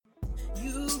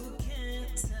You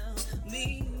can't tell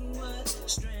me what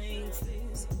strength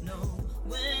is. No,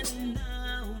 when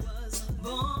I was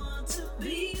born to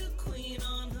be a queen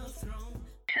on her throne.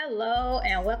 Hello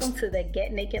and welcome to the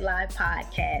Get Naked Live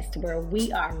podcast, where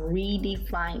we are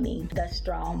redefining the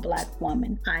strong Black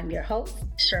woman. I'm your host,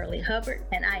 Shirley Hubbard,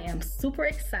 and I am super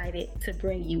excited to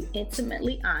bring you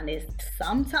intimately honest,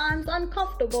 sometimes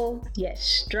uncomfortable, yet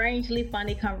strangely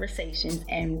funny conversations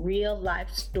and real life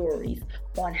stories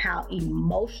on how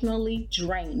emotionally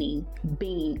draining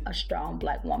being a strong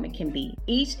Black woman can be.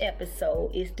 Each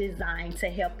episode is designed to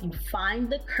help you find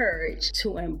the courage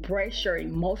to embrace your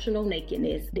emotional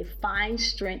nakedness, define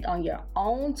strength on your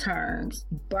own terms,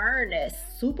 burn a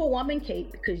superwoman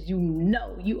cape because you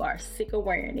know you are sick of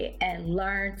wearing it, and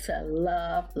learn to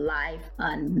love life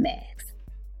unmasked.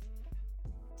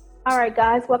 All right,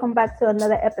 guys, welcome back to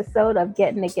another episode of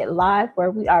Get Naked Live,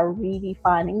 where we are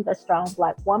redefining the strong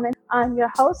Black woman. I'm your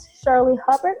host, Shirley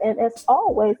Hubbard, and as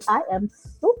always, I am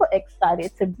super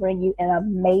excited to bring you an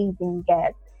amazing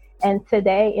guest. And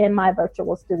today in my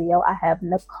virtual studio, I have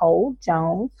Nicole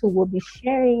Jones, who will be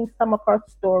sharing some of her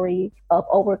story of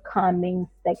overcoming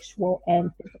sexual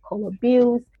and physical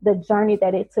abuse, the journey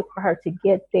that it took for her to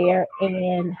get there,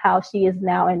 and how she is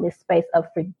now in this space of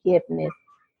forgiveness.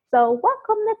 So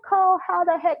welcome, Nicole. How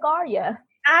the heck are you?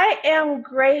 I am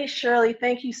great, Shirley.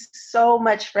 Thank you so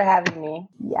much for having me.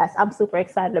 Yes, I'm super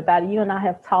excited about it. You and I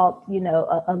have talked,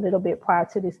 a little bit prior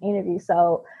to this interview.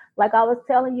 So like I was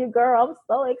telling you, girl, I'm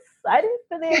so excited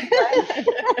for this.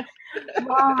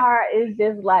 My heart is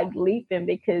just like leaping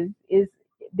because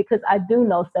I do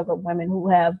know several women who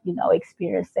have,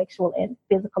 experienced sexual and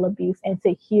physical abuse, and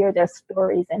to hear their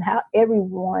stories and how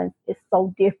everyone is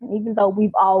so different, even though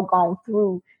we've all gone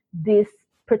through this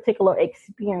particular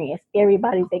experience,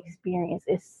 everybody's experience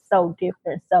is so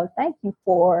different. So thank you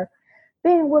for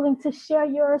being willing to share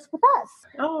yours with us.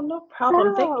 Oh, no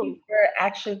problem. Thank you for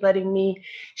actually letting me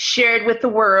share it with the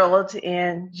world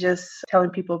and just telling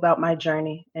people about my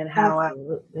journey and how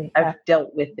I've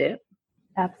dealt with it.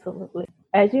 Absolutely.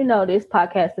 As you know, this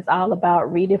podcast is all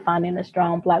about redefining a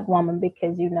strong Black woman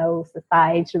because,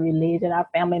 society, religion, our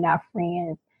family, and our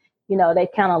friends, they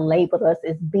kind of labeled us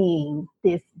as being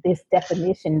this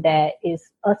definition that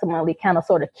is ultimately kind of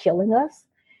sort of killing us.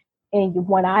 And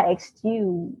when I asked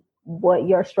you what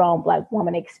your strong Black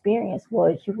woman experience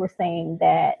was, you were saying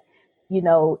that,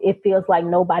 it feels like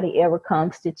nobody ever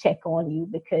comes to check on you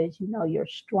because, you're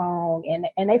strong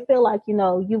and they feel like,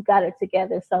 you've got it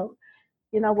together. So,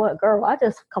 you know what, girl, I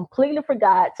just completely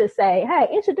forgot to say, hey,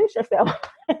 introduce yourself.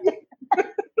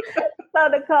 So,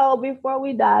 Nicole, before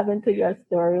we dive into your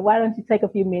story, why don't you take a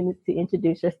few minutes to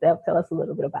introduce yourself? Tell us a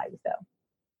little bit about yourself.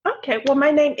 Okay, well,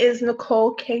 my name is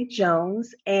Nicole K.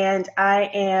 Jones, and I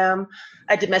am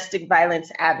a domestic violence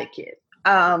advocate.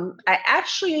 I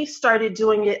actually started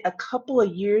doing it a couple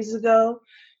of years ago,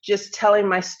 just telling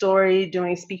my story,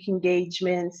 doing speaking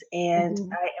engagements, and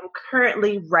I am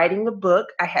currently writing a book.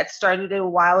 I had started it a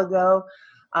while ago.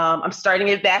 I'm starting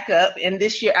it back up, and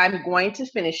this year I'm going to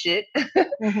finish it.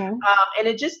 And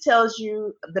it just tells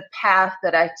you the path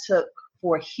that I took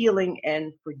for healing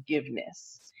and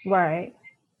forgiveness. Right.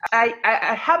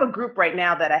 I have a group right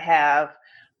now that I have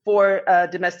for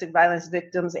domestic violence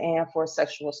victims and for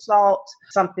sexual assault,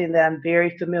 something that I'm very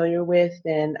familiar with.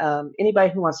 And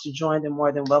anybody who wants to join, they're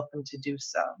more than welcome to do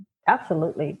so.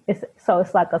 Absolutely.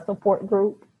 It's like a support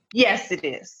group? Yes, it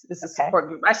is. It's a support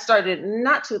group. I started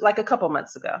like a couple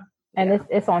months ago. And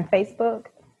it's on Facebook?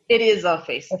 It is on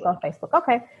Facebook. It's on Facebook.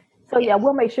 Okay. So yeah,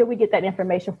 we'll make sure we get that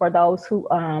information for those who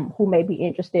may be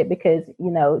interested because,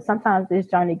 sometimes this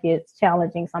journey gets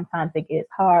challenging. Sometimes it gets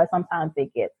hard. Sometimes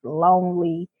it gets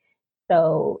lonely.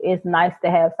 So it's nice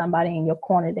to have somebody in your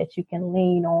corner that you can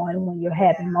lean on when you're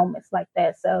having moments like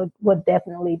that. So we'll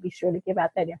definitely be sure to give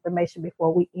out that information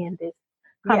before we end this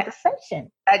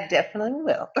conversation. Yes, I definitely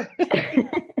will.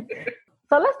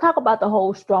 So let's talk about the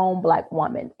whole strong Black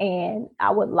woman. And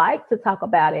I would like to talk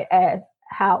about it as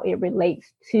how it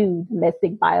relates to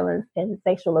domestic violence and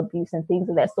sexual abuse and things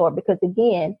of that sort. Because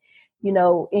again,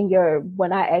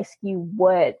 when I asked you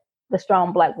what the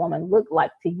strong Black woman looked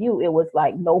like to you, it was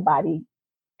like nobody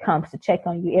comes to check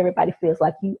on you. Everybody feels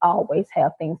like you always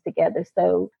have things together.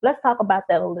 So let's talk about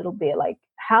that a little bit. Like,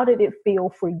 how did it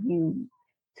feel for you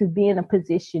to be in a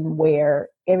position where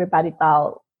everybody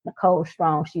thought Nicole's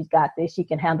strong, she's got this, she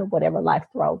can handle whatever life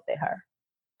throws at her?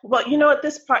 Well,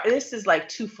 this is like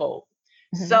twofold.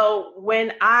 So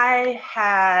when I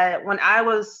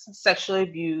was sexually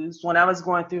abused, when I was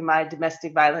going through my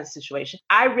domestic violence situation,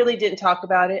 I really didn't talk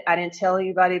about it. I didn't tell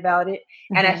anybody about it.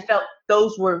 And I felt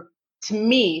those were, to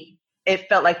me, it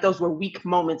felt like those were weak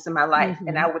moments in my life,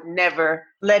 and I would never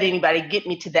let anybody get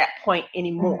me to that point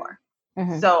anymore.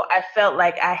 So I felt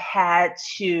like I had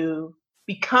to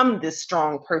become this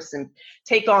strong person,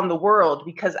 take on the world,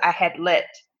 because I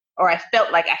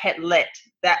felt like I had let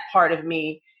that part of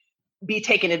me be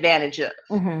taken advantage of.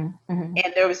 And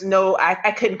there was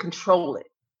I couldn't control it.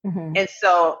 And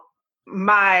so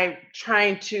my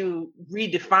trying to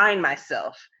redefine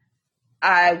myself,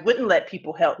 I wouldn't let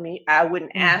people help me. I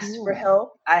wouldn't ask for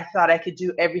help. I thought I could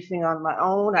do everything on my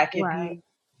own. I could be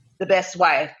the best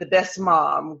wife, the best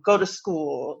mom, go to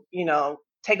school,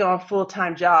 take on a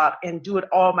full-time job and do it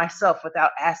all myself without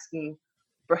asking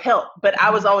for help. But I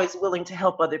was always willing to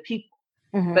help other people,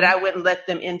 but I wouldn't let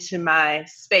them into my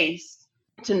space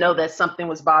to know that something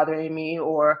was bothering me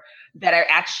or that I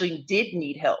actually did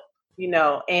need help,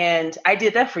 and I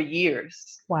did that for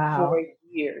years. Wow. For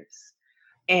years.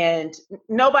 And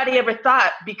nobody ever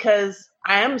thought, because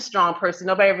I am a strong person,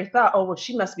 nobody ever thought, oh, well,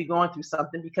 she must be going through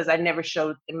something, because I never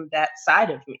showed them that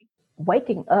side of me.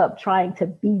 Waking up, trying to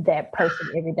be that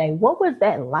person every day. What was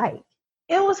that like?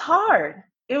 It was hard.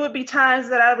 It would be times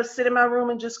that I would sit in my room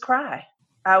and just cry.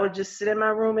 I would just sit in my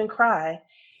room and cry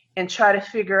and try to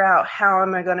figure out, how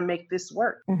am I going to make this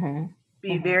work?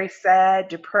 Be very sad,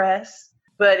 depressed.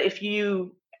 But if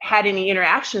you had any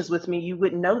interactions with me, you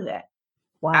wouldn't know that.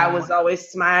 Wow. I was always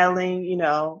smiling,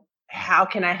 how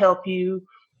can I help you?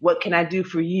 What can I do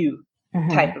for you?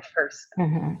 Type of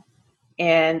person.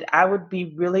 And I would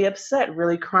be really upset,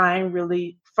 really crying,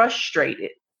 really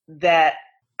frustrated that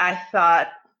I thought,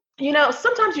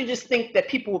 sometimes you just think that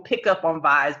people will pick up on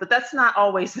vibes, but that's not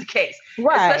always the case.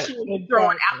 Right. Especially when you're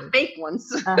throwing out fake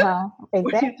ones. When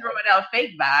you're throwing out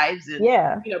fake vibes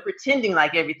and pretending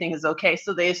like everything is okay.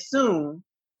 So they assume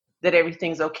that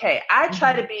everything's okay. I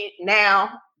try to be, now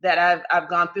that I've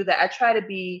gone through that, I try to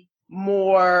be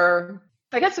more,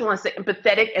 I guess I want to say,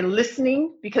 empathetic and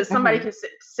listening, because somebody can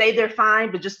say they're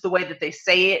fine, but just the way that they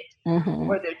say it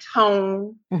or their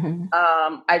tone,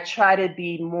 I try to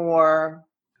be more,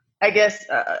 I guess,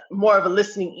 more of a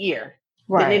listening ear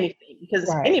than anything, because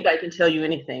anybody can tell you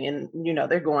anything, and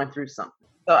they're going through something.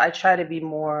 So I try to be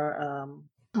more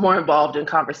involved in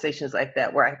conversations like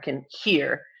that, where I can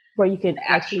hear. Where you can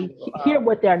actually hear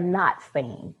what they're not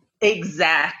saying.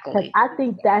 Exactly. I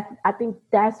think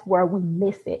that's where we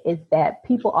miss it, is that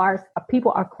people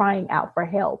are crying out for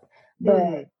help.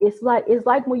 But it's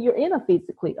like when you're in a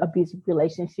physically abusive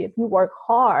relationship, you work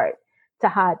hard to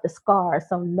hide the scars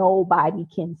so nobody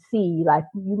can see. Like,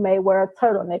 you may wear a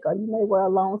turtleneck, or you may wear a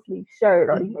long sleeve shirt,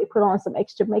 or you may put on some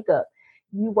extra makeup.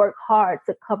 You work hard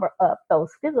to cover up those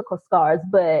physical scars,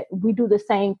 but we do the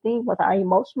same thing with our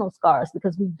emotional scars,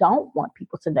 because we don't want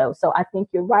people to know. So I think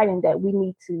you're right in that we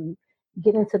need to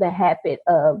get into the habit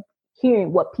of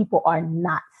hearing what people are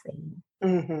not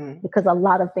saying, because a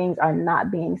lot of things are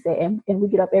not being said. And we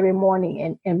get up every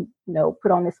morning and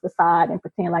put on this facade and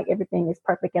pretend like everything is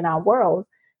perfect in our world,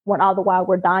 when all the while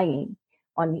we're dying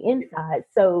on the inside.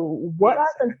 So what are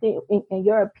some things, in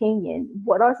your opinion,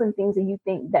 what are some things that you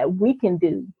think that we can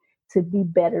do to be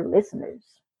better listeners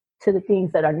to the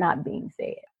things that are not being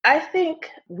said? I think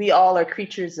we all are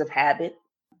creatures of habit.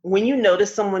 When you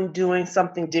notice someone doing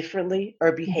something differently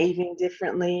or behaving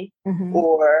differently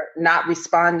or not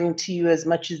responding to you as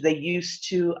much as they used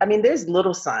to, I mean, there's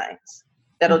little signs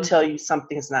that'll tell you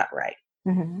something's not right.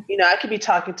 I could be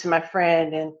talking to my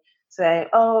friend and say,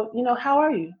 oh, how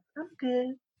are you? I'm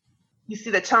good. You see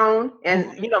the tone,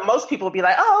 and most people will be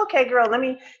like, "Oh, okay, girl, let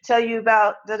me tell you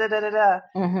about da da da da da."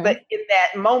 But in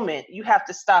that moment, you have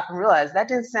to stop and realize that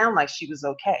didn't sound like she was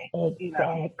okay.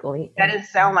 Exactly. That didn't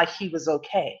sound like he was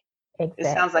okay. Exactly.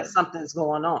 It sounds like something's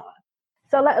going on.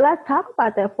 So let's talk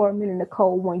about that for a minute,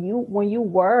 Nicole. When you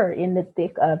were in the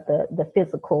thick of the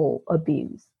physical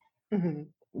abuse,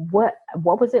 what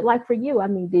was it like for you? I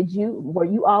mean, were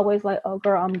you always like, "Oh,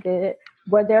 girl, I'm good"?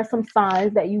 Were there some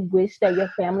signs that you wish that your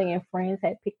family and friends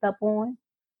had picked up on?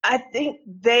 I think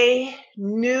they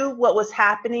knew what was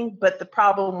happening, but the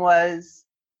problem was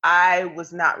I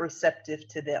was not receptive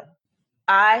to them.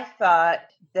 I thought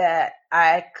that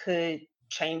I could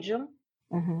change them.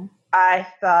 I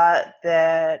thought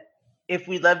that if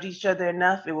we loved each other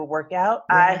enough, it would work out.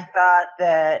 I thought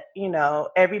that,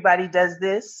 everybody does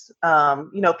this.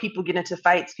 People get into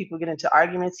fights, people get into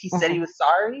arguments. He said he was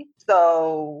sorry.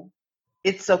 So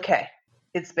it's okay.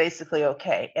 It's basically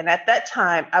okay. And at that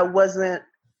time, I wasn't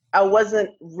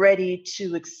ready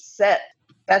to accept.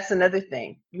 That's another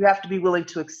thing. You have to be willing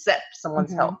to accept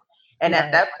someone's help. And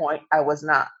at that point, I was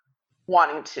not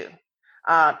wanting to.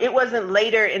 It wasn't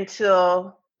later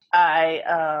until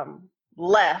I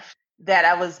left that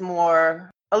I was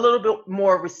a little bit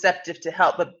more receptive to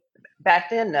help. But Back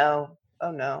then, no.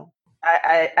 Oh no.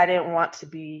 I didn't want to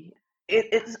be.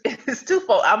 It's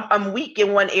twofold. I'm weak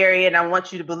in one area, and I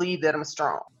want you to believe that I'm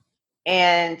strong.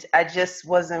 And I just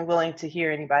wasn't willing to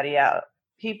hear anybody out.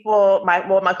 People,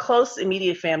 my close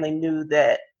immediate family knew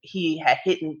that he had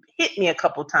hit me a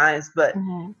couple times, but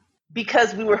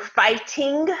because we were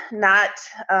fighting, not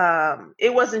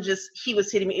it wasn't just he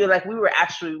was hitting me. It was like we were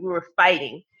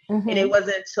fighting, and it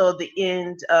wasn't until the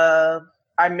end of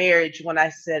our marriage when I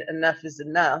said enough is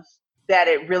enough that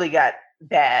it really got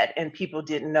bad, and people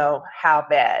didn't know how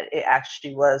bad it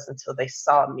actually was until they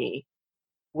saw me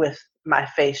with my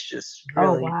face just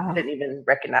really didn't even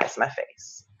recognize my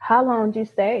face. How long did you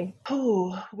stay?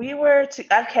 I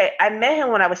met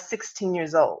him when I was 16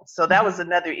 years old. So that was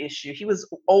another issue. He was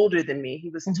older than me. He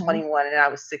was 21 and I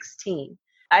was 16.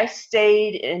 I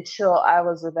stayed until I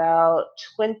was about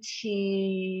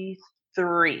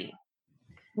 23.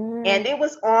 And it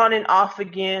was on and off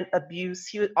again, abuse.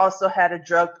 He also had a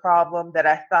drug problem that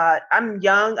I thought, I'm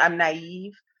young, I'm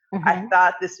naive. I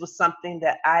thought this was something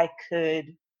that I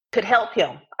could help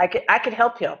him. I could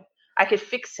help him. I could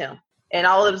fix him. And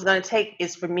all it was going to take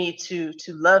is for me to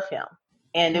love him.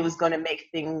 And it was going to make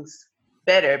things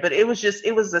better. But it was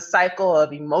a cycle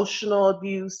of emotional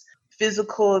abuse,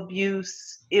 physical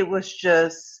abuse. It was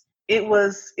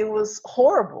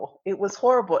horrible. It was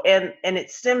horrible. And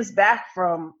it stems back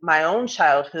from my own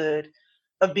childhood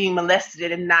of being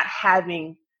molested and not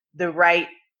having the right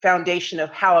foundation of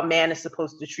how a man is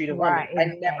supposed to treat a woman. Right.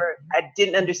 I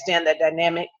didn't understand that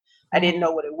dynamic. I didn't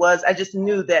know what it was. I just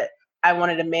knew that I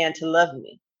wanted a man to love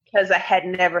me because I had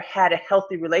never had a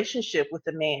healthy relationship with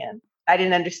a man. I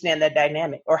didn't understand that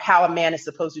dynamic or how a man is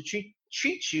supposed to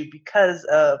treat you because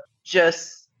of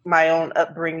just my own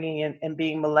upbringing and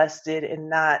being molested and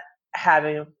not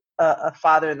having a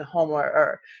father in the home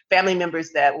or family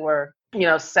members that were,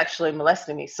 sexually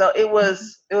molesting me. So it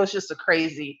was just a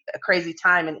crazy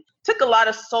time, and it took a lot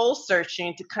of soul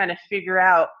searching to kind of figure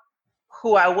out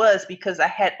who I was because I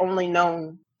had only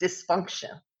known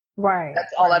dysfunction. Right.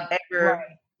 That's all I've ever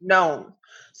known.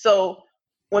 So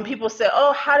when people say,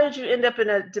 "Oh, how did you end up in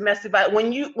a domestic violence?"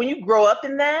 When you grow up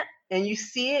in that and you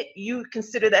see it, you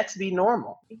consider that to be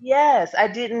normal. Yes, I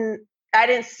didn't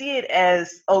see it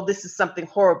as, "Oh, this is something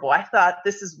horrible." I thought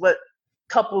this is what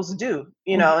couples do,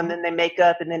 and then they make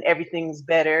up and then everything's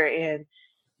better, and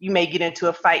you may get into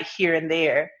a fight here and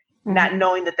there, not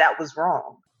knowing that was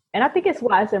wrong. And I think it's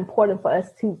why it's important for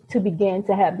us to begin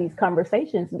to have these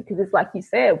conversations, because it's like you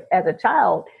said, as a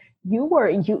child, you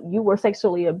were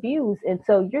sexually abused. And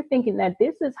so you're thinking that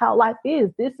this is how life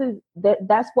is.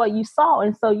 That's what you saw.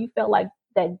 And so you felt like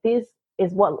that this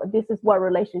is what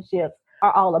relationships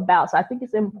are all about. So I think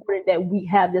it's important that we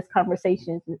have these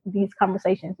conversations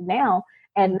now,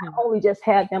 and not only just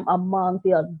have them among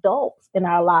the adults in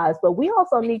our lives, but we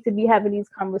also need to be having these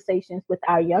conversations with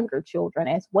our younger children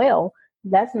as well.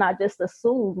 Let's not just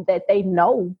assume that they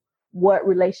know what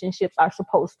relationships are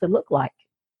supposed to look like.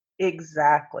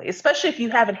 Exactly. Especially if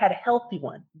you haven't had a healthy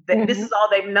one. This is all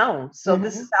they've known. So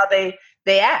this is how they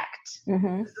act.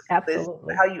 Absolutely. This is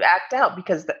how you act out,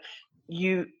 because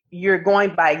you're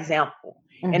going by example.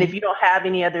 And if you don't have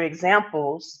any other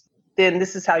examples, then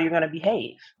this is how you're going to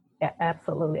behave. Yeah,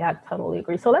 absolutely. I totally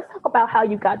agree. So let's talk about how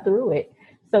you got through it.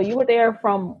 So you were there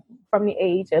from the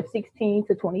age of 16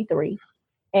 to 23.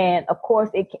 And of course,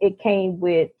 it came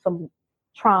with some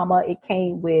trauma. It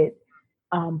came with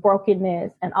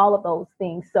brokenness and all of those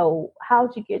things. So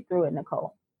how'd you get through it,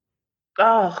 Nicole?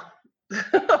 Oh,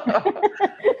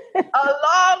 a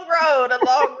long road.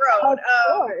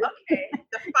 Okay.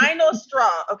 The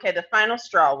final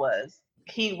straw was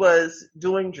he was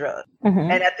doing drugs.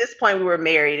 And at this point we were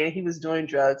married and he was doing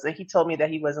drugs, and he told me that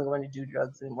he wasn't going to do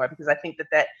drugs anymore, because I think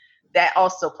that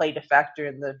also played a factor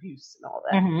in the abuse and all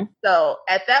that. So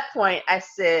at that point I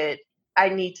said, I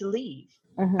need to leave.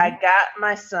 I got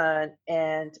my son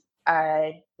and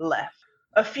I left.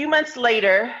 A few months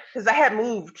later, because I had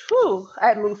moved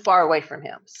far away from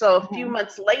him. So a few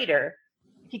months later,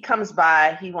 he comes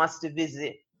by, he wants to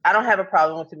visit. I don't have a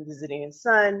problem with him visiting his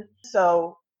son.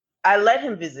 So I let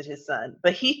him visit his son,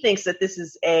 but he thinks that this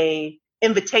is a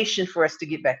invitation for us to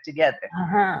get back together.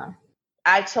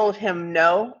 I told him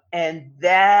no, and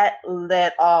that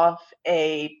let off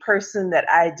a person that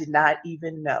I did not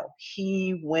even know.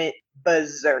 He went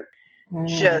berserk,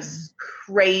 just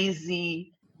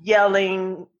crazy,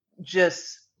 yelling,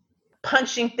 just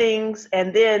punching things.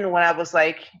 And then when I was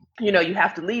like, you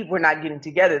have to leave, we're not getting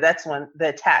together, that's when the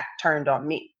attack turned on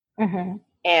me.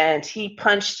 And he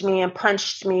punched me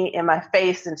in my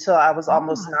face until I was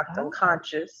almost knocked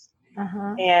unconscious.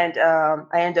 And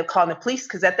I ended up calling the police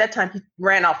because at that time he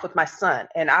ran off with my son,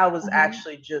 and I was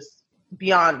actually just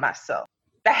beyond myself.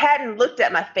 I hadn't looked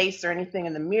at my face or anything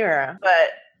in the mirror, but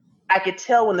I could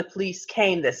tell when the police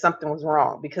came that something was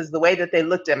wrong, because the way that they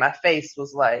looked at my face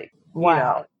was like, you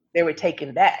know, they were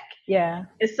taken back. Yeah.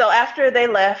 And so after they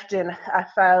left and I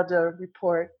filed a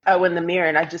report, I went in the mirror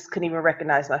and I just couldn't even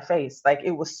recognize my face. Like,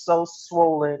 it was so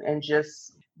swollen and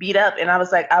just beat up. And I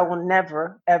was like, I will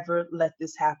never, ever let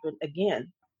this happen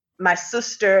again. My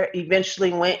sister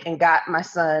eventually went and got my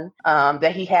son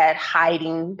that he had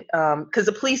hiding, because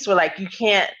the police were like, you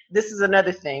can't, this is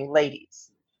another thing, ladies.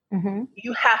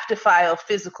 You have to file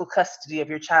physical custody of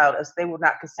your child, as they will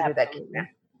not consider that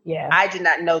kidnapping. Yeah. I did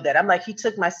not know that. I'm like, he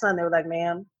took my son. They were like,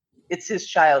 ma'am, it's his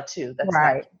child too. That's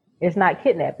right. It's not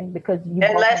kidnapping, because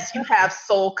unless you have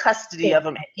sole custody of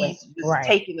him and he's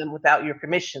taking them without your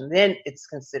permission, then it's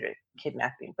considered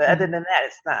kidnapping. But other than that,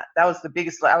 it's not. That was the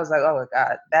biggest. I was like, oh my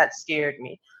God, that scared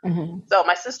me. So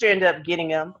my sister ended up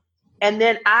getting him. And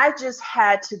then I just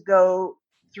had to go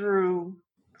through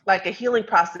like a healing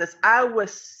process. I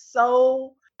was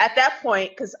so, at that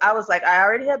point, because I was like, I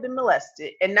already had been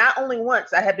molested. And not only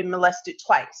once, I had been molested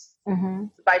twice.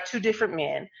 By two different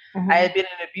men. I had been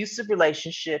in an abusive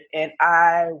relationship, and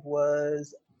I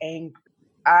was angry.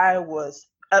 I was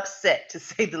upset, to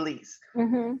say the least,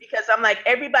 because I'm like,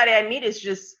 everybody I meet is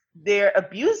just, they're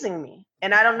abusing me,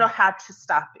 and I don't know how to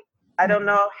stop it. I don't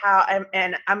know how.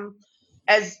 I'm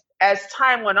as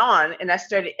time went on and I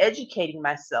started educating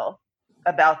myself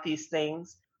about these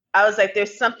things, I was like,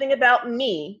 there's something about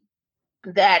me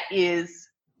that is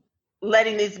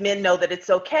letting these men know that it's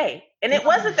okay. And it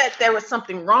wasn't that there was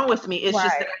something wrong with me. It's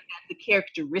just that I had the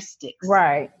characteristics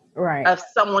of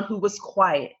someone who was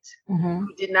quiet, who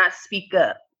did not speak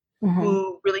up,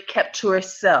 who really kept to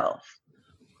herself,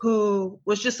 who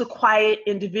was just a quiet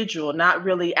individual, not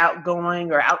really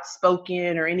outgoing or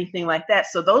outspoken or anything like that.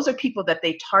 So those are people that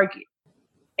they target.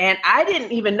 And I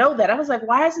didn't even know that. I was like,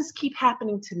 why does this keep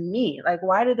happening to me? Like,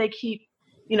 why do they keep,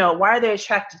 why are they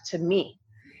attracted to me?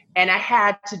 And I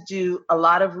had to do a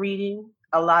lot of reading,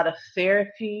 a lot of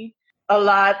therapy, a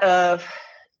lot of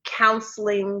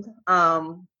counseling,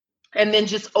 and then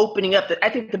just opening up. I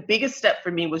think the biggest step for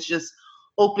me was just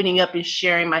opening up and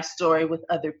sharing my story with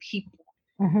other people,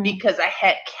 because I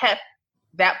had kept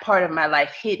that part of my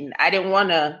life hidden. I didn't want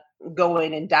to go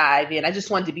in and dive in. I just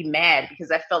wanted to be mad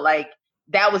because I felt like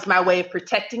that was my way of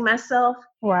protecting myself.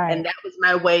 Right. And that was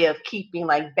my way of keeping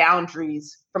like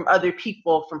boundaries from other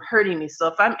people from hurting me. So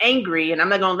if I'm angry and I'm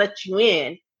not going to let you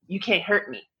in, you can't hurt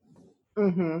me.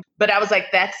 But I was like,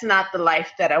 that's not the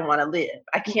life that I want to live.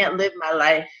 I can't live my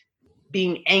life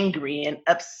being angry and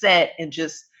upset and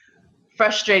just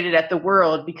frustrated at the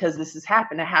world because this has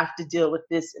happened. I have to deal with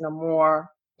this in a more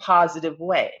positive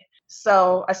way.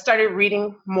 So I started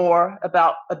reading more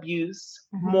about abuse,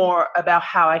 more about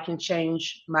how I can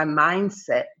change my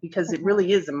mindset, because it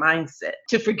really is a mindset.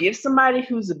 To forgive somebody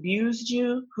who's abused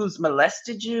you, who's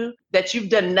molested you, that you've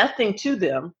done nothing to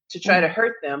them to try to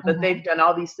hurt them, but they've done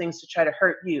all these things to try to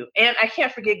hurt you. And I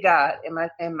can't forget God in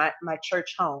my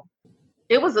church home.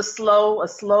 It was a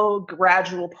slow,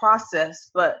 gradual process,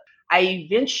 but I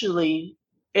eventually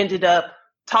ended up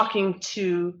talking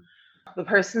to the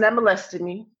person that molested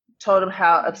me, told him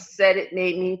how upset it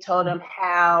made me, told him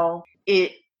how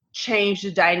it changed the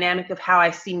dynamic of how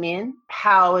I see men,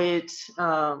 how it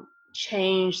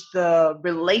changed the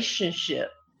relationship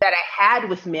that I had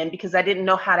with men, because I didn't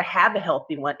know how to have a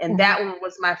healthy one. And that one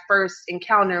was my first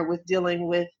encounter with dealing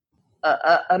with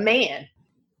a man.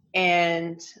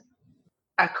 And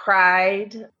I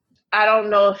cried. I don't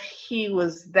know if he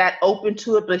was that open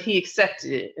to it, but he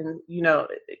accepted it. And,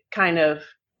 it kind of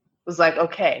was like,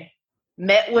 okay.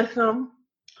 Met with him,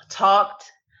 talked.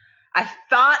 I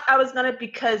thought I was going to,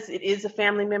 because it is a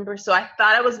family member, so I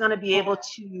thought I was going to be able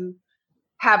to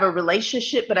have a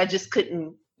relationship, but I just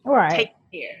couldn't take it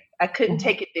there. I couldn't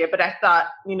take it there, but I thought,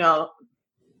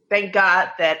 thank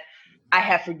God that I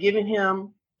have forgiven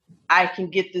him. I can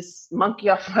get this monkey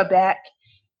off my back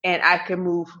and I can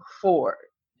move forward.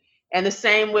 And the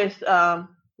same with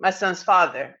my son's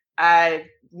father.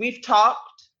 We've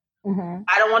talked.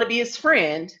 I don't want to be his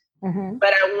friend.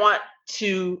 But I want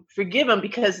to forgive them,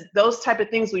 because those type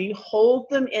of things, when you hold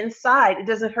them inside, it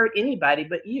doesn't hurt anybody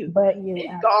but you.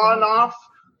 They've gone off,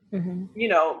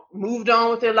 moved on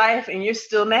with their life, and you're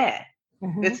still mad.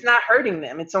 It's not hurting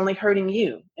them. It's only hurting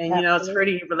you. And, it's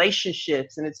hurting your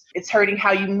relationships, and it's hurting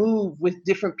how you move with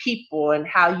different people and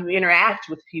how you interact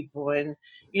with people and,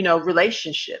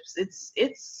 relationships.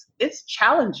 It's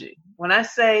challenging. When I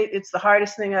say it's the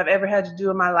hardest thing I've ever had to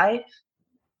do in my life,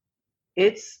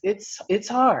 it's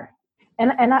hard.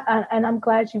 And I'm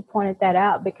glad you pointed that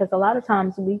out, because a lot of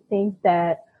times we think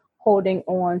that holding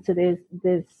on to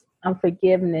this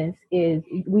unforgiveness is,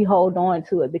 we hold on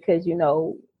to it because,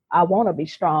 I want to be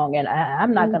strong, and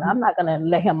I'm not gonna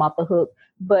let him off the hook.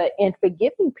 But in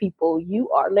forgiving people, you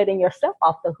are letting yourself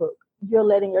off the hook.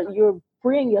 You're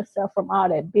freeing yourself from all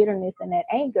that bitterness and that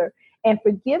anger. And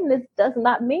forgiveness does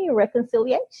not mean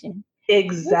reconciliation.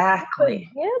 Exactly.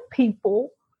 You forgive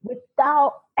people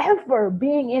without ever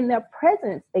being in their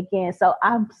presence again. So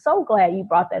I'm so glad you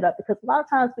brought that up, because a lot of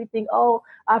times we think, oh,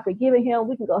 I've forgiven him,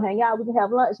 we can go hang out, we can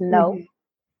have lunch. No.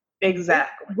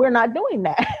 Exactly. We're not doing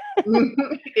that.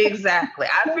 Exactly.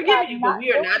 I forgive you, but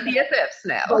we are not BFFs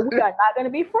now. But we are not going to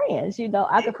be friends.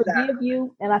 I can forgive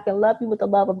you and I can love you with the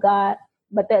love of God,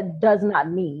 but that does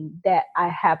not mean that I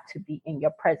have to be in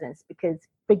your presence, because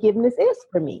forgiveness is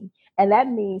for me. And that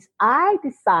means I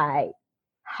decide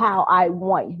how I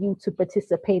want you to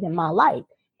participate in my life.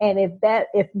 And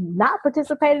if not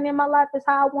participating in my life is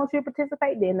how I want you to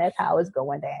participate, then that's how it's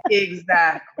going down.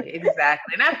 Exactly.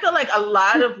 And I feel like a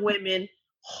lot of women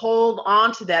hold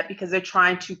on to that because they're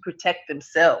trying to protect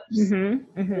themselves. You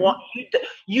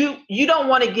don't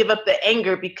want to give up the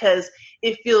anger because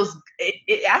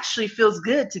it actually feels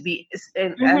good to be,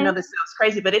 and I know this sounds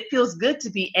crazy, but it feels good to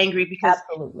be angry because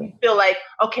you feel like,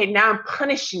 okay, now I'm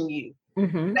punishing you.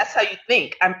 That's how you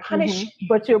think. I'm punishing you.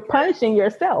 But you're punishing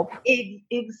yourself.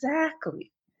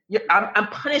 Exactly. I'm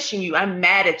punishing you. I'm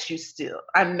mad at you still.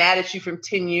 I'm mad at you from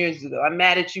 10 years ago. I'm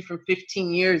mad at you from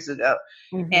 15 years ago.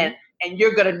 And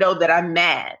you're going to know that I'm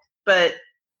mad. But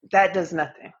that does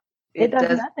nothing. It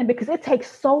does nothing, because it takes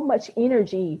so much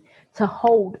energy to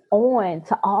hold on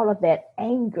to all of that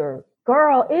anger.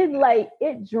 Girl, it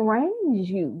drains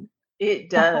you. It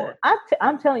does.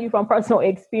 I'm telling you from personal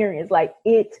experience, like,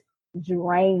 it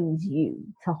drains you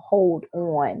to hold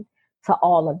on to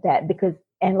all of that, because,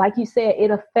 and like you said,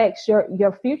 it affects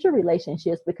your future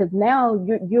relationships, because now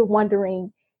you're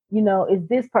wondering, is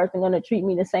this person going to treat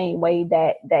me the same way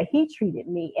that he treated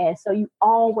me? And so you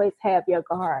always have your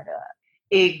guard up.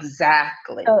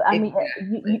 Exactly. So I mean,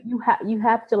 you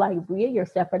have to like rid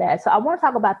yourself of that. So I want to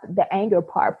talk about the anger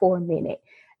part for a minute,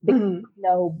 because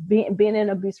being in an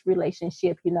abusive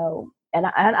relationship, and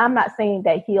I'm not saying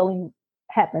that healing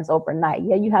happens overnight.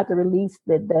 Yeah, you have to release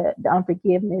the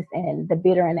unforgiveness and the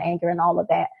bitter and the anger and all of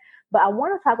that. But I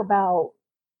want to talk about,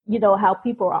 how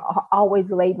people are always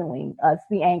labeling us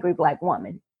the angry Black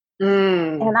woman.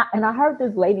 And I heard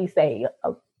this lady say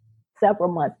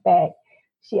several months back,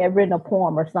 she had written a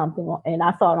poem or something, and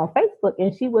I saw it on Facebook,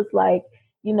 and she was like,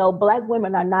 Black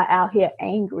women are not out here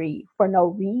angry for no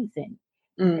reason.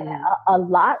 A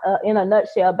lot, in a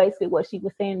nutshell, basically what she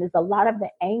was saying is a lot of the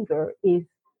anger is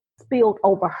spilled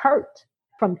over hurt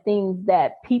from things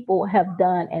that people have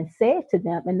done and said to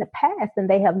them in the past, and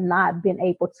they have not been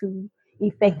able to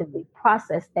effectively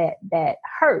process that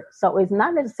hurt. So it's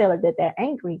not necessarily that they're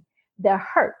angry, they're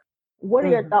hurt. What are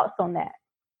your thoughts on that?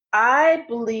 I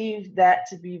believe that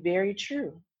to be very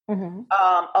true.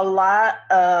 A lot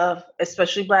of,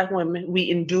 especially Black women, we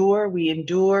endure, and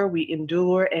we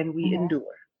endure.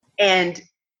 And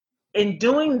in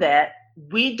doing that,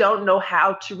 we don't know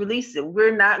how to release it.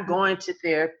 We're not going to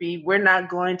therapy. We're not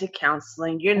going to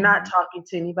counseling. You're not talking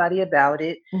to anybody about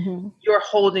it. You're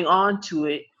holding on to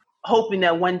it, hoping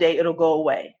that one day it'll go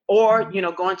away, or,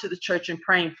 going to the church and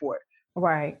praying for it.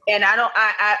 Right. And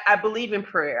I believe in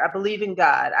prayer. I believe in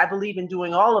God. I believe in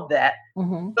doing all of that.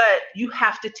 But you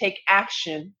have to take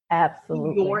action.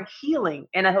 Absolutely. Your healing.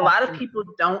 And a lot of people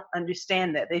don't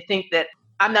understand that. They think that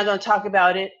I'm not going to talk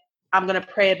about it. I'm going to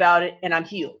pray about it and I'm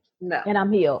healed. No. And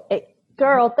I'm healed.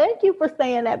 Girl, thank you for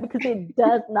saying that, because it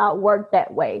does not work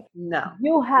that way. No.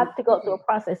 You have to go through a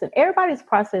process, and everybody's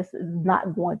process is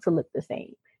not going to look the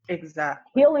same.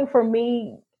 Exactly. Healing for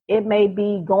me, it may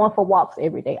be going for walks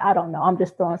every day. I don't know. I'm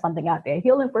just throwing something out there.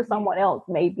 Healing for someone else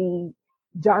may be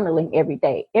journaling every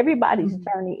day. Everybody's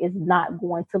journey is not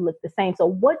going to look the same. So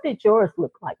what did yours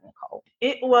look like, Nicole?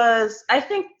 It was, I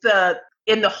think,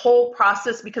 in the whole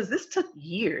process, because this took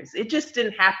years. It just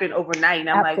didn't happen overnight. And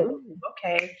I'm like,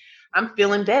 okay, I'm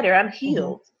feeling better. I'm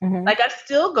healed. Like, I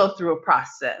still go through a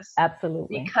process.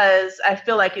 Absolutely. Because I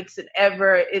feel like it's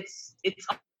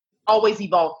always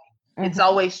evolving. It's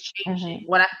always changing.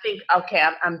 When I think, okay,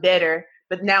 I'm better,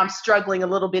 but now I'm struggling a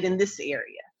little bit in this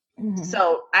area.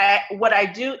 So what I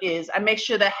do is I make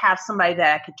sure that I have somebody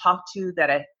that I can talk to,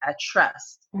 that I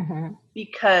trust.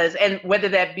 Because, and whether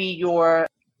that be your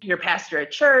pastor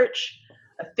at church,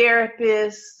 a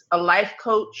therapist, a life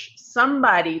coach,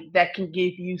 somebody that can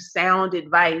give you sound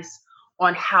advice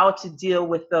on how to deal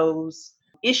with those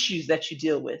issues that you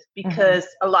deal with, because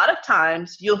a lot of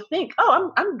times you'll think,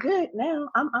 oh, I'm good now.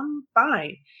 I'm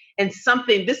fine. And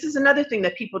this is another thing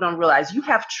that people don't realize. You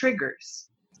have triggers.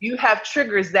 You have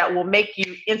triggers that will make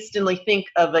you instantly think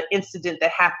of an incident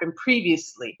that happened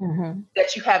previously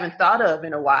that you haven't thought of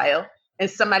in a while. And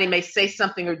somebody may say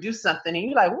something or do something, and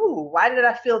you're like, ooh, why did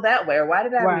I feel that way? Or why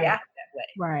did I react that way?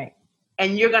 Right.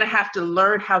 And you're going to have to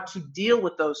learn how to deal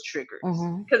with those triggers,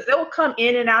 because they will come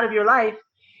in and out of your life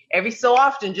every so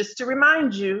often just to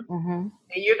remind you. And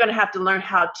you're going to have to learn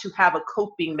how to have a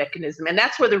coping mechanism. And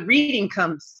that's where the reading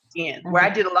comes in, where I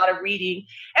did a lot of reading.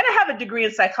 And I have a degree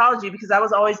in psychology because I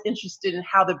was always interested in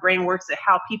how the brain works and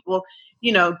how people,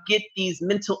 get these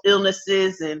mental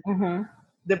illnesses. And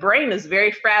the brain is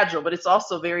very fragile, but it's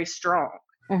also very strong.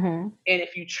 And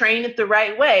if you train it the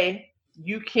right way,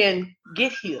 you can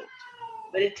get healed.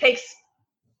 But it takes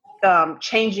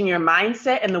changing your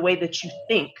mindset and the way that you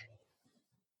think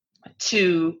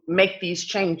to make these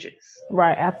changes.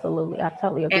 Right. Absolutely. I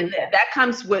totally agree. And that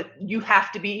comes with, you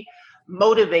have to be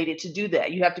motivated to do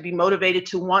that. You have to be motivated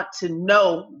to want to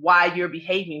know why you're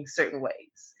behaving certain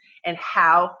ways and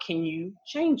how can you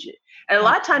change it. And a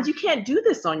lot of times you can't do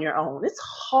this on your own. It's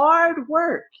hard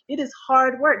work. It is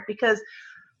hard work, because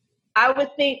I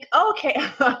would think, okay,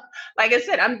 like I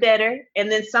said, I'm better.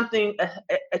 And then something,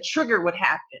 a trigger would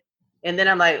happen. And then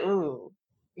I'm like, ooh,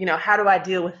 how do I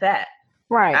deal with that?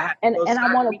 Right. And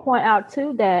I want to point out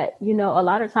too that, a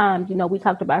lot of times, we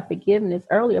talked about forgiveness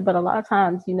earlier, but a lot of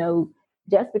times,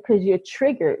 just because you're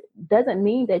triggered doesn't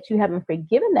mean that you haven't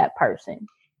forgiven that person.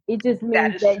 It just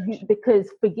means that because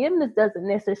forgiveness doesn't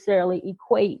necessarily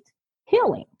equate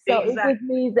healing. So it just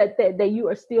means that you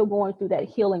are still going through that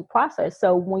healing process.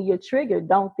 So when you're triggered,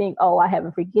 don't think, oh, I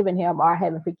haven't forgiven him or I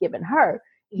haven't forgiven her.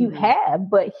 You have,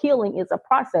 but healing is a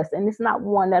process, and it's not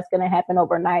one that's going to happen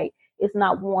overnight. It's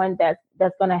not one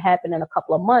that's going to happen in a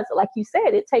couple of months. Like you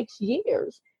said, it takes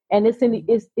years, and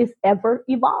it's ever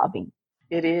evolving.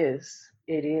 It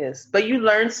is. But you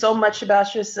learn so much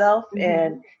about yourself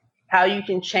and how you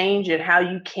can change and how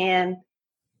you can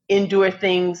endure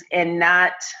things and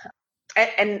not.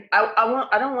 And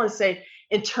I don't want to say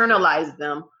internalize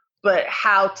them, but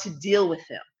how to deal with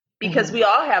them, because we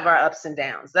all have our ups and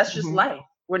downs. That's just life.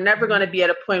 We're never going to be at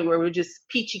a point where we're just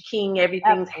peachy keen.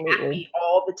 Everything's happy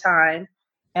all the time.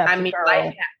 I mean, life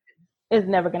happens. It's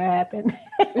never going to happen.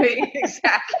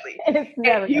 Exactly. It's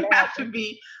never and you have to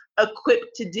be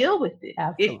equipped to deal with it.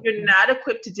 Absolutely. If you're not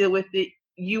equipped to deal with it,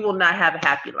 you will not have a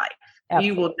happy life. Absolutely.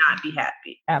 You will not be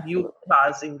happy. Absolutely. You are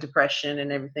causing depression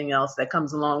and everything else that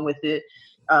comes along with it.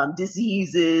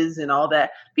 Diseases and all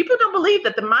that. People don't believe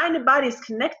that the mind and body is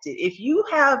connected. If you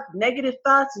have negative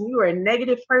thoughts and you are a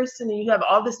negative person and you have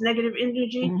all this negative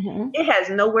energy, it has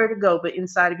nowhere to go but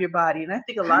inside of your body. And I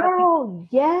think a lot of people,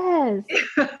 yes,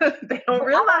 they don't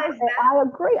realize that. I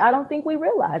agree. I don't think we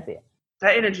realize it.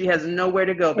 That energy has nowhere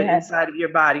to go but inside of your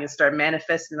body and start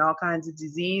manifesting all kinds of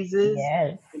diseases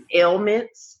and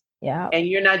ailments. Yeah. And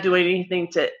you're not doing anything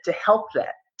to help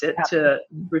that. To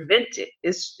prevent it.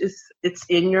 It's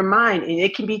in your mind, and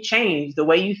it can be changed. The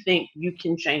way you think, you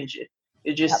can change it.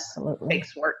 It just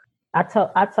takes work. I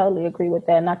totally agree with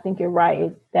that. And I think you're right.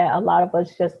 It's that a lot of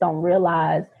us just don't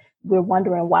realize. We're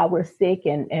wondering why we're sick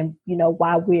and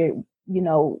why we're,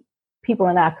 people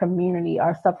in our community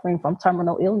are suffering from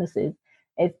terminal illnesses.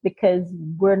 It's because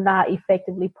we're not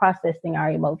effectively processing our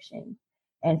emotions.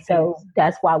 And so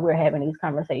that's why we're having these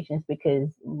conversations, because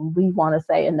we want to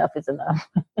say enough is enough.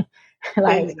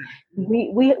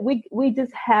 We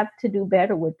just have to do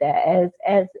better with that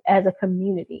as a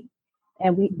community.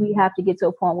 And we have to get to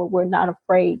a point where we're not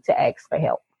afraid to ask for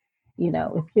help.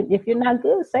 If you're not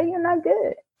good, say you're not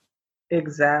good.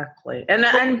 Exactly. And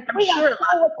I'm sure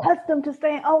so accustomed to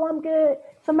saying, oh, I'm good.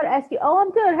 Somebody asks you, oh,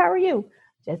 I'm good. How are you?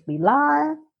 Just be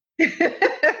lying.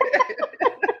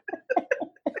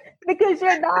 Because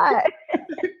you're not.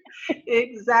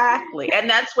 Exactly. And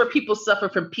that's where people suffer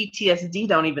from PTSD,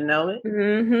 don't even know it.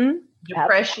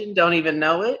 Depression, don't even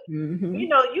know it.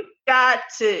 You've got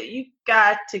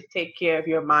to take care of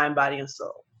your mind, body, and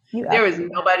soul. There is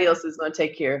nobody else that's going to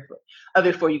take care of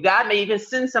it for you. God may even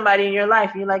send somebody in your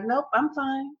life and you're like, nope, I'm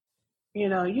fine. You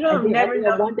don't never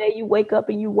know. One day you wake up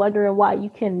and you wondering why you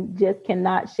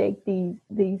cannot shake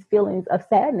these feelings of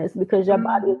sadness, because your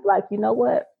body is like, you know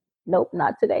what? Nope,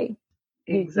 not today.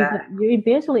 Exactly. You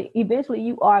eventually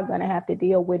you are going to have to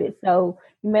deal with it. So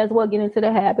you may as well get into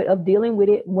the habit of dealing with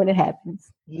it when it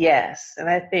happens. Yes. And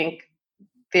I think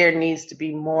there needs to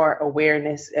be more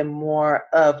awareness and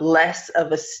less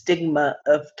of a stigma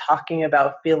of talking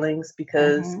about feelings,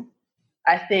 because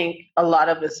I think a lot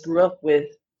of us grew up with,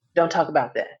 don't talk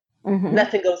about that.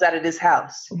 Nothing goes out of this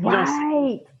house. You don't see,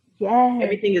 Right. Yes.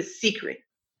 everything is secret.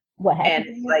 What And happens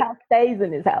it's in this like, house stays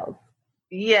in this house.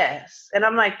 yes. And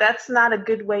I'm like, that's not a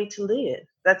good way to live.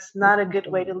 That's not a good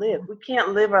way to live. We can't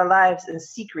live our lives in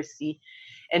secrecy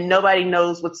and nobody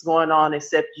knows what's going on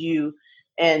except you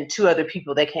and two other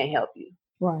people that can't help you.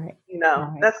 Right. You know,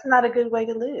 Right. that's not a good way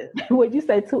to live. Would you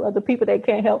say two other people that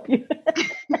can't help you?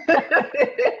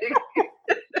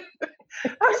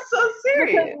 I'm so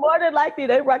Because serious. more than likely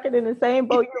they rocking in the same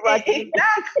boat you're rocking in.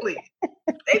 Exactly.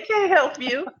 They can't help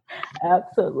you.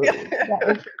 Absolutely.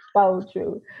 That is so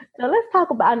true. So let's talk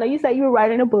about, I know you say you were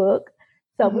writing a book.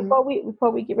 So before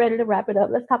we get ready to wrap it up,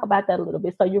 let's talk about that a little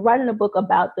bit. So you're writing a book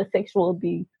about the sexual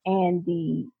abuse and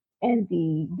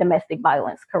the domestic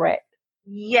violence, correct?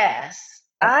 Yes.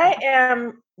 I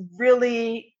am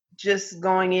really just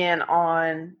going in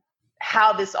on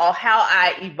how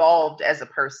I evolved as a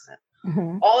person.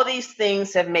 All these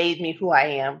things have made me who I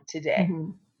am today.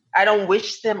 I don't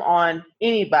wish them on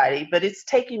anybody, but it's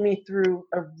taken me through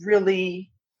a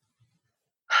really,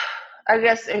 I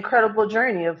guess, incredible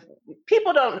journey of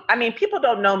people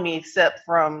don't know me except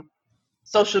from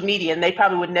social media, and they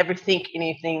probably would never think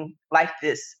anything like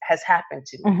this has happened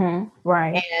to me.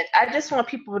 Right. And I just want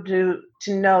people to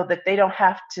know that they don't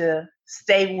have to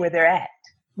stay where they're at.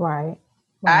 Right.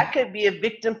 I could be a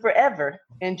victim forever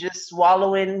and just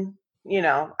swallow in,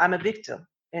 I'm a victim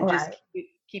and just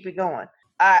keep it going.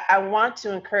 I want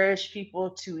to encourage people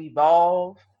to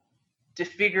evolve, to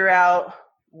figure out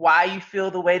why you feel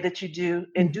the way that you do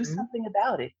and do something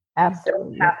about it.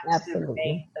 Absolutely. You don't have to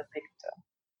remain a victim.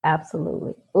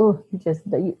 Absolutely. Oh,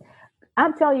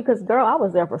 I'm telling you, because girl, I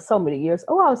was there for so many years.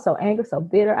 Oh, I was so angry, so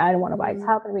bitter. I didn't want nobody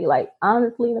talking to me. Like,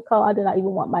 honestly, Nicole, I did not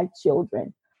even want my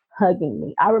children hugging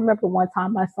me. I remember one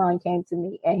time my son came to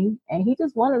me and he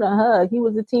just wanted a hug. He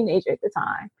was a teenager at the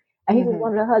time. And he just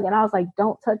wanted a hug. And I was like,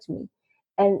 don't touch me.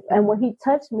 And when he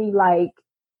touched me, like,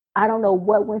 I don't know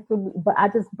what went through me, but I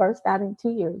just burst out in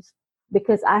tears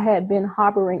because I had been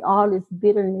harboring all this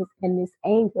bitterness and this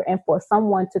anger. And for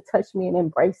someone to touch me and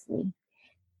embrace me,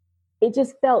 it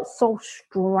just felt so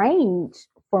strange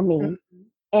for me.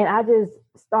 And I just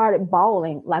started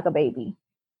bawling like a baby.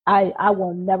 I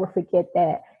will never forget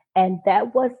that. And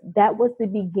that was the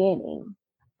beginning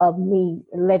of me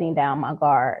letting down my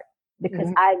guard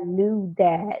because I knew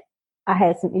that I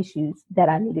had some issues that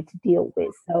I needed to deal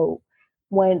with. So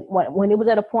when it was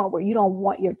at a point where you don't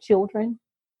want your children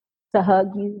to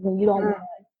hug you, when you don't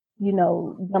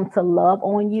want, them to love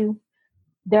on you,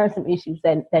 there are some issues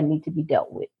that need to be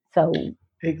dealt with. So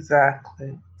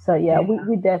exactly. So yeah.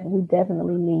 we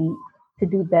definitely need to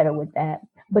do better with that.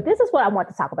 But this is what I want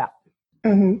to talk about.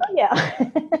 So, yeah.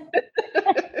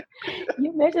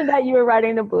 You mentioned that you were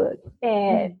writing a book,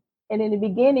 and in the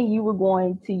beginning you were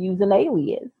going to use an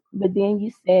alias, but then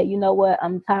you said, you know what,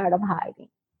 I'm tired of hiding.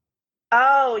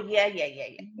 Oh, yeah.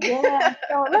 Yeah.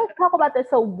 So let's talk about that.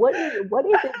 So what is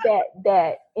it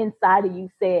that inside of you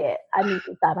said, I need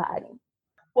to stop hiding?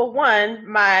 Well, one,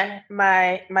 my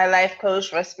life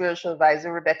coach, my spiritual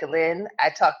advisor, Rebecca Lynn, I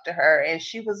talked to her and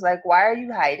she was like, why are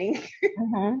you hiding?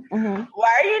 Why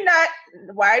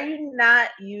are you not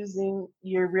using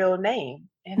your real name?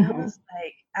 And I was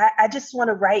like, I just want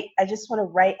to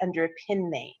write under a pen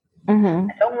name.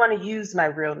 I don't want to use my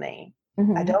real name.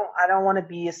 I don't want to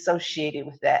be associated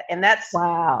with that. And that's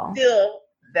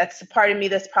that's a part of me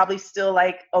that's probably still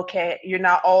like, okay, you're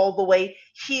not all the way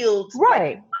healed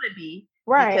like you want to be.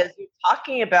 Right. Because you're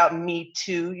talking about Me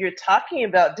Too, you're talking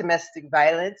about domestic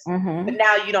violence, but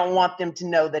now you don't want them to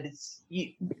know that it's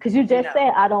you. Because you just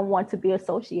said, I don't want to be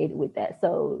associated with that.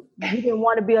 So you didn't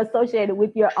want to be associated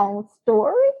with your own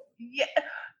story? Yeah.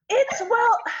 It's,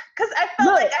 well, because I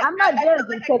felt I'm not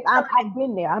judging because I've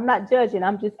been there. I'm not judging.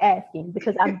 I'm just asking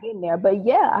because I've been there. But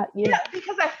yeah,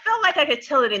 because I felt like I could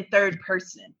tell it in third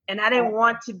person. And I didn't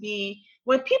want to be,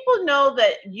 when people know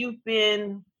that you've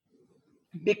been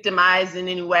victimized in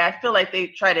any way, I feel like they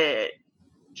try to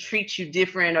treat you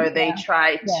different, or they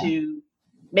try to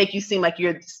make you seem like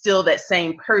you're still that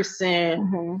same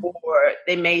person, or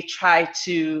they may try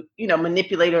to,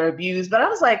 manipulate or abuse. But I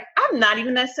was like, I'm not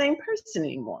even that same person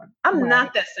anymore. I'm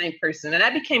not that same person. And I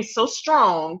became so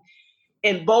strong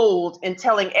and bold in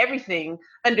telling everything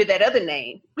under that other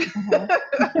name.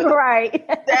 Right.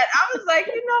 That I was like,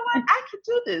 you know what? I could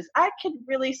do this. I could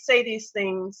really say these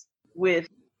things with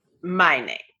my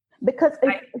name. Because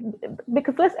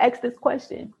let's ask this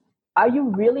question. Are you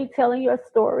really telling your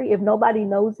story if nobody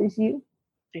knows it's you?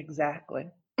 Exactly.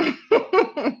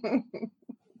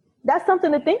 That's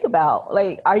something to think about.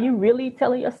 Like, are you really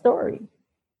telling your story?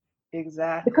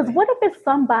 Exactly. Because what if it's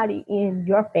somebody in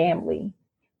your family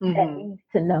that needs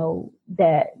to know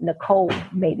that Nicole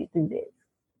made it through this.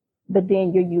 But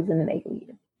then you're using an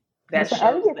alias.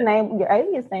 Your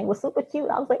alias name was super cute.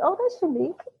 I was like, oh, that's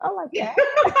unique. I like that.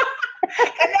 And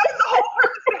that was the whole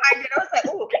purpose behind it. I was like,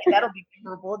 oh, okay, that'll be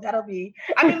memorable. That'll be.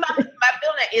 I mean, my middle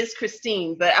name is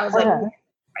Christine, but I was like,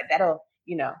 that'll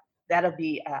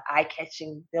be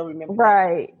eye-catching. They'll remember.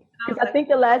 Right. Because I think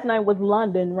the last name was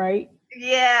London, right?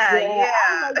 Yeah.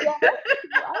 I like that.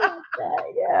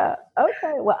 Yeah.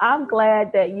 Okay. Well, I'm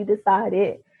glad that you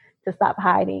decided to stop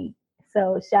hiding.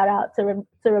 So shout out to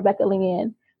Rebecca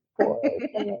Lynn.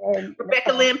 And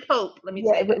Rebecca Lynn Pope. Let me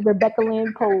say that. Rebecca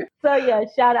Lynn Pope. So yeah,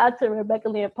 shout out to Rebecca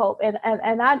Lynn Pope. And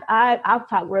I've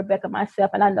talked with Rebecca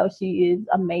myself, and I know she is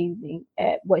amazing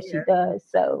at what she does.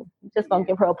 So I'm just gonna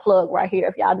give her a plug right here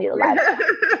if y'all need a life.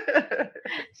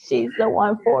 She's the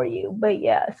one for you. But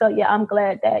yeah, so yeah, I'm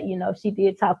glad that she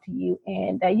did talk to you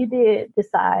and that you did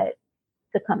decide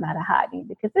to come out of hiding,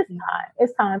 because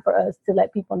it's time for us to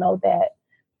let people know that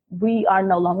we are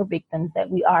no longer victims, that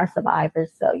we are survivors.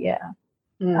 So yeah,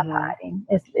 stop hiding.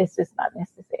 It's just not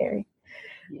necessary.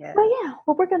 Yeah. But yeah,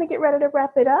 well, we're going to get ready to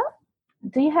wrap it up.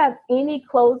 Do you have any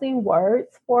closing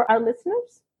words for our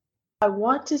listeners? I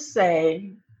want to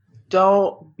say,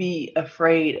 don't be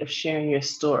afraid of sharing your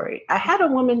story. I had a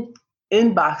woman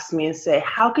inbox me and say,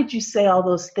 how could you say all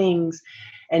those things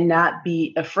and not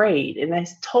be afraid? And I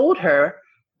told her,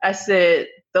 I said,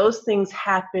 those things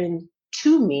happen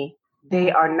to me.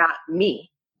 They are not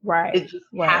me. Right. It just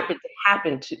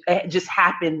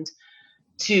happened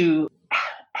to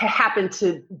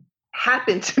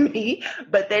happen to me,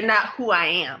 but they're not who I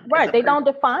am. Right. They don't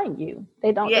define you.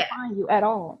 They don't define you at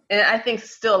all. And I think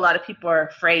still a lot of people are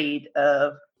afraid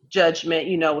of judgment,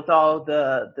 with all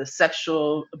the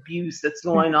sexual abuse that's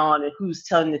going on, and who's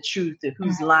telling the truth and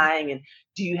who's lying, and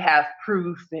do you have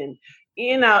proof, and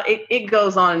it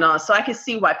goes on and on. So I can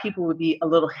see why people would be a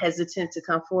little hesitant to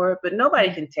come forward, but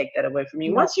nobody can take that away from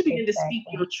you. Once you begin to speak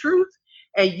your truth,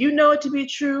 and you know it to be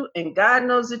true, and God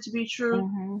knows it to be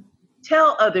true,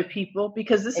 tell other people,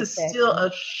 because this is still a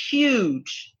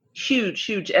huge, huge,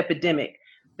 huge epidemic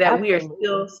that we are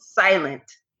still silent.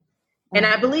 And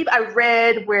I believe I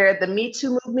read where the Me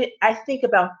Too movement, I think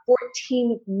about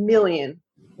 14 million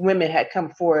women had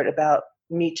come forward about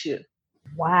Me Too.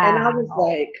 Wow. And I was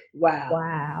like, wow.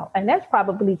 Wow. And that's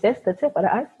probably just the tip of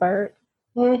the iceberg.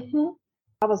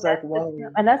 I was like, whoa.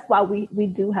 And that's why we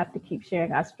do have to keep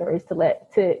sharing our stories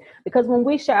because when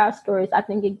we share our stories, I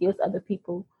think it gives other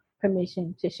people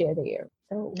permission to share theirs.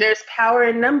 So there's power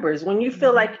in numbers. When you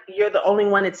feel like you're the only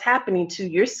one it's happening to,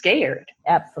 you're scared.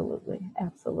 Absolutely.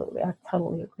 Absolutely. I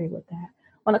totally agree with that.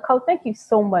 Well, Nicole, thank you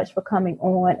so much for coming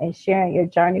on and sharing your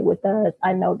journey with us.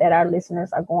 I know that our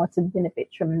listeners are going to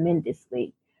benefit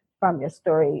tremendously from your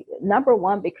story. Number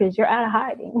one, because you're out of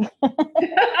hiding.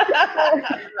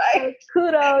 Right.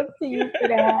 Kudos to you for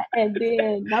that. And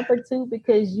then number two,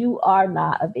 because you are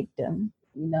not a victim.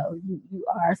 You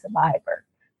are a survivor.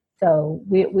 So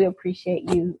we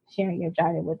appreciate you sharing your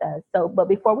journey with us. But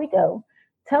before we go,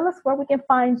 tell us where we can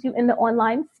find you in the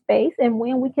online space and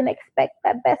when we can expect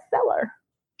that bestseller.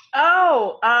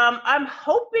 I'm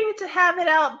hoping to have it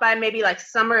out by maybe like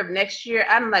summer of next year.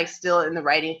 I'm still in the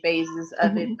writing phases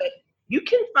of it, but you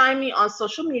can find me on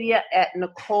social media at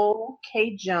Nicole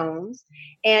K. Jones.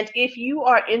 And if you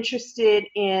are interested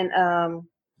in,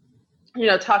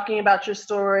 talking about your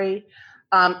story,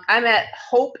 I'm at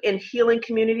Hope and Healing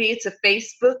Community. It's a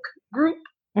Facebook group.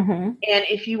 And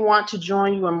if you want to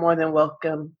join, you are more than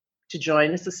welcome to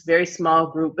join. It's a very small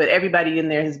group, but everybody in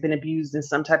there has been abused in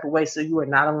some type of way, so you are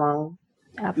not alone.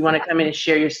 Absolutely. You want to come in and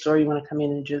share your story, you want to come in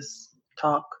and just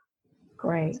talk.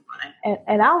 Great.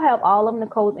 And I'll have all of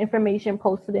Nicole's information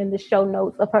posted in the show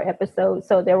notes of her episode,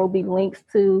 so there will be links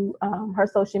to her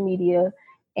social media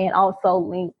and also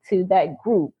link to that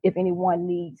group if anyone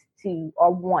needs to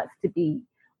or wants to be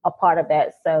a part of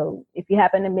that. So if you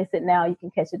happen to miss it now, you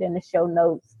can catch it in the show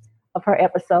notes of her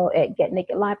episode at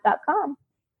getnakedlife.com.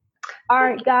 All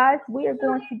right, guys, we are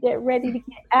going to get ready to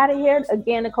get out of here.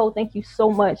 Again, Nicole, thank you so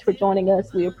much for joining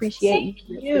us. We appreciate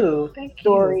your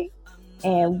story,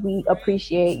 and we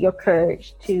appreciate your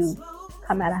courage to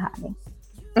come out of hiding.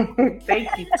 Thank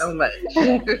you so much.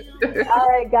 All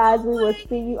right, guys, we will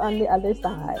see you on the other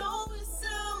side.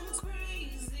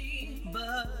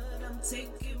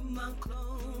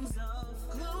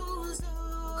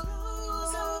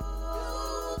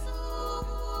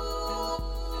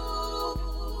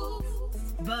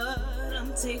 But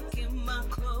I'm taking my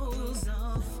clothes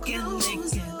off. Get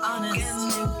naked,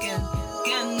 honest. Get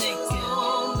naked.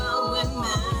 All my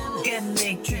women. Get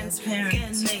naked, transparent.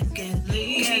 Get naked,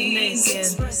 leave. Get naked,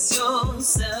 express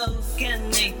yourself. Get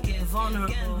naked, vulnerable.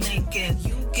 Get naked.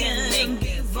 You can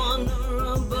be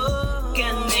vulnerable.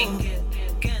 Get naked.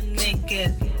 Get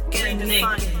naked. Get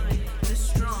naked. The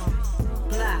strong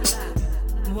black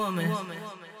woman.